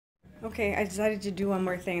Okay, I decided to do one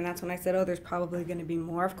more thing, and that's when I said, oh, there's probably going to be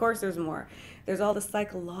more. Of course, there's more. There's all the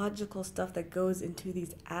psychological stuff that goes into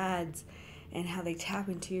these ads and how they tap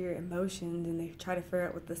into your emotions and they try to figure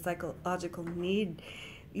out what the psychological need.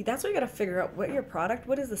 That's what you got to figure out. What your product,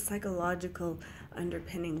 what is the psychological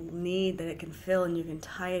underpinning need that it can fill, and you can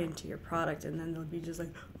tie it into your product, and then they'll be just like,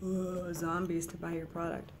 oh, zombies to buy your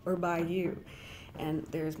product or buy you. And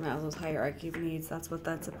there's Maslow's hierarchy of needs. That's what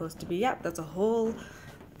that's supposed to be. Yep, that's a whole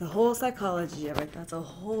the whole psychology of it. That's a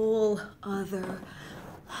whole other